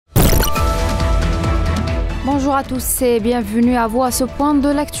Bonjour à tous et bienvenue à vous à ce point de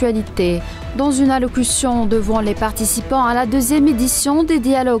l'actualité. Dans une allocution devant les participants à la deuxième édition des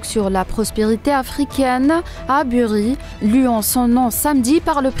dialogues sur la prospérité africaine à Buri, lu en son nom samedi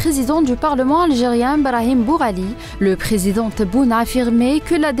par le président du Parlement algérien Brahim Bourali, le président Tebboune a affirmé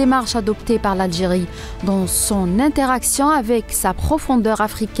que la démarche adoptée par l'Algérie dans son interaction avec sa profondeur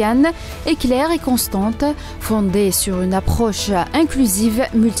africaine est claire et constante, fondée sur une approche inclusive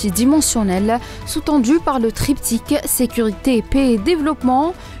multidimensionnelle, sous-tendue par le triptyque sécurité, paix et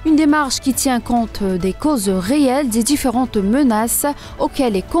développement, une démarche qui tient compte des causes réelles des différentes menaces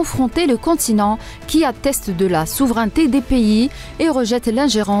auxquelles est confronté le continent, qui atteste de la souveraineté des pays et rejette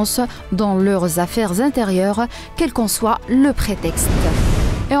l'ingérence dans leurs affaires intérieures, quel qu'en soit le prétexte.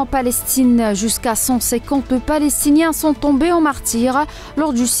 Et en Palestine, jusqu'à 150 Palestiniens sont tombés en martyrs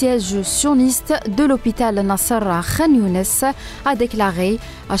lors du siège sioniste de l'hôpital Nasser à Khan Younes, a déclaré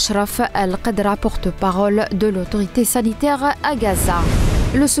Ashraf Al-Qadra, porte-parole de l'autorité sanitaire à Gaza.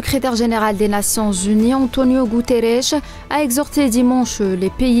 Le secrétaire général des Nations Unies, Antonio Guterres, a exhorté dimanche les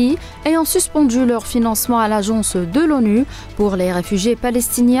pays ayant suspendu leur financement à l'agence de l'ONU pour les réfugiés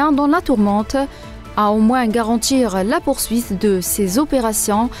palestiniens dans la tourmente à au moins garantir la poursuite de ces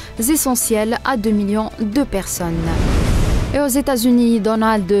opérations essentielles à 2 millions de personnes. Et aux États-Unis,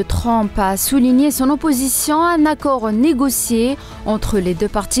 Donald Trump a souligné son opposition à un accord négocié entre les deux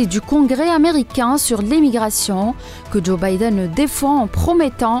parties du Congrès américain sur l'immigration que Joe Biden défend en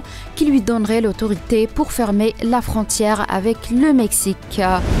promettant qu'il lui donnerait l'autorité pour fermer la frontière avec le Mexique.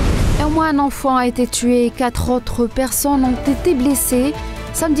 Et au moins un enfant a été tué, 4 autres personnes ont été blessées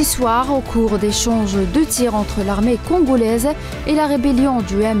samedi soir au cours d'échanges de tirs entre l'armée congolaise et la rébellion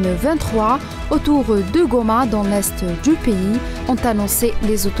du M23 autour de Goma dans l'est du pays, ont annoncé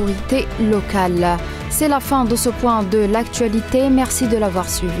les autorités locales. C'est la fin de ce point de l'actualité. Merci de l'avoir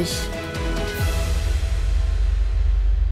suivi.